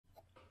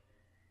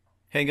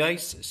Hey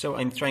guys, so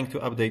I'm trying to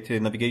update the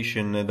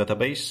navigation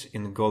database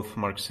in Golf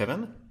Mark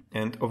 7,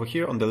 and over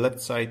here on the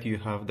left side you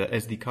have the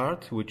SD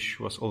card which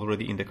was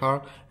already in the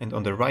car, and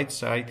on the right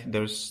side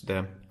there's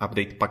the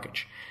update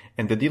package.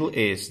 And the deal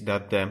is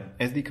that the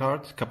SD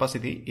card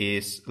capacity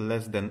is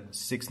less than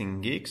 16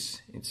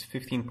 gigs, it's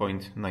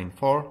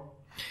 15.94,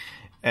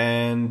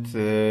 and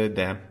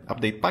the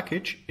update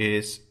package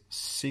is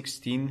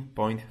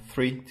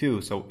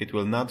 16.32, so it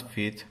will not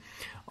fit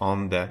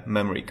on the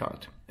memory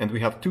card. And we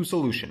have two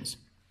solutions.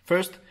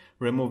 First,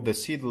 remove the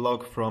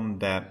CID-Lock from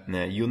the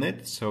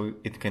unit, so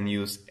it can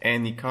use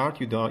any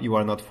card. You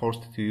are not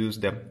forced to use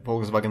the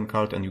Volkswagen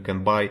card, and you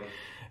can buy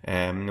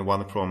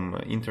one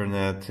from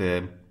internet.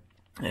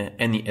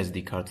 Any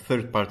SD card,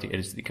 third-party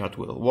SD card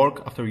will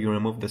work after you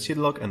remove the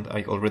CID-Lock, and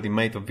I already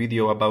made a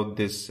video about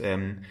this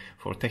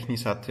for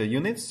Technisat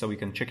units, so you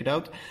can check it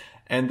out.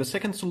 And the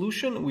second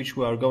solution, which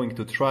we are going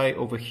to try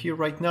over here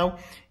right now,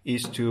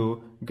 is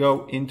to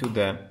go into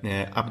the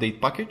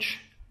update package,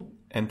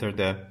 enter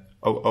the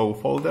OO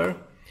folder,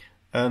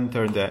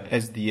 enter the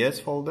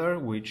SDS folder,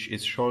 which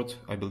is short,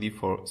 I believe,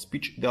 for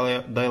speech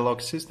dialog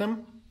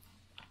system.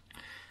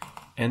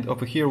 And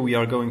over here we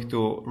are going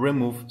to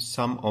remove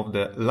some of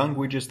the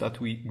languages that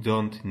we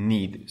don't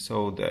need.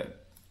 So the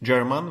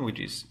German, which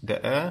is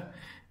the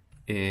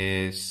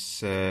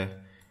is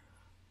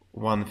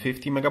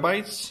 150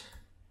 megabytes.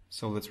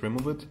 So let's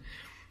remove it.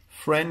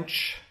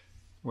 French,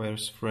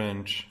 where's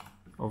French?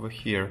 Over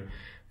here.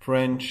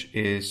 French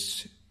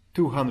is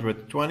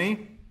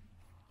 220.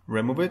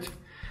 Remove it.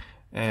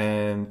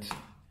 And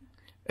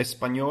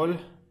Espanol,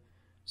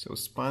 so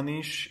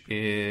Spanish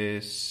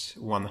is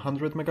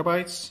 100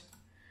 megabytes.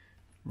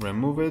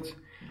 Remove it.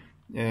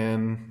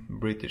 And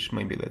British,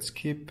 maybe let's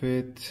keep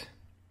it.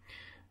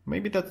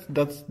 Maybe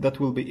that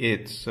will be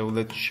it. So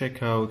let's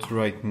check out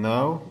right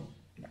now.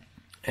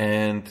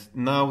 And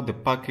now the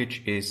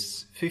package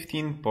is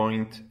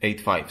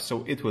 15.85,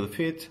 so it will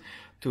fit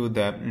to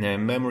the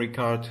memory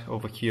card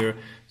over here,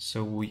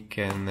 so we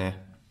can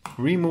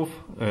remove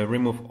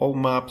all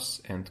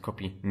maps and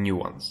copy new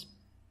ones.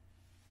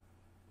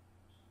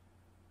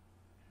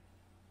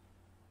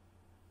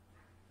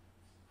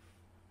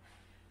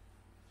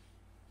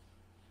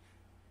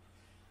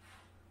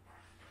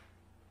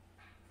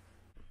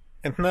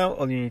 And now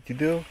all you need to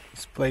do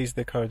is place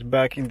the card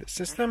back in the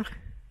system.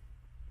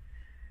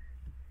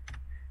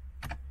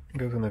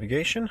 Go to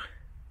navigation,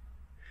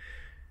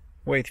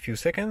 wait a few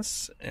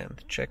seconds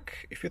and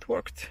check if it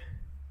worked.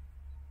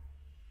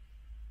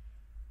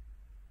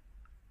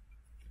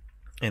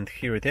 And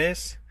here it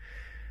is.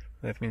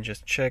 Let me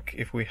just check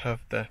if we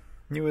have the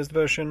newest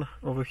version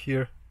over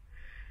here.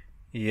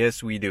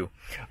 Yes, we do.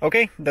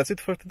 Okay, that's it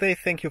for today.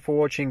 Thank you for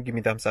watching. Give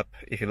me a thumbs up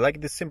if you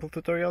like this simple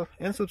tutorial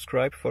and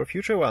subscribe for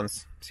future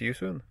ones. See you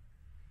soon.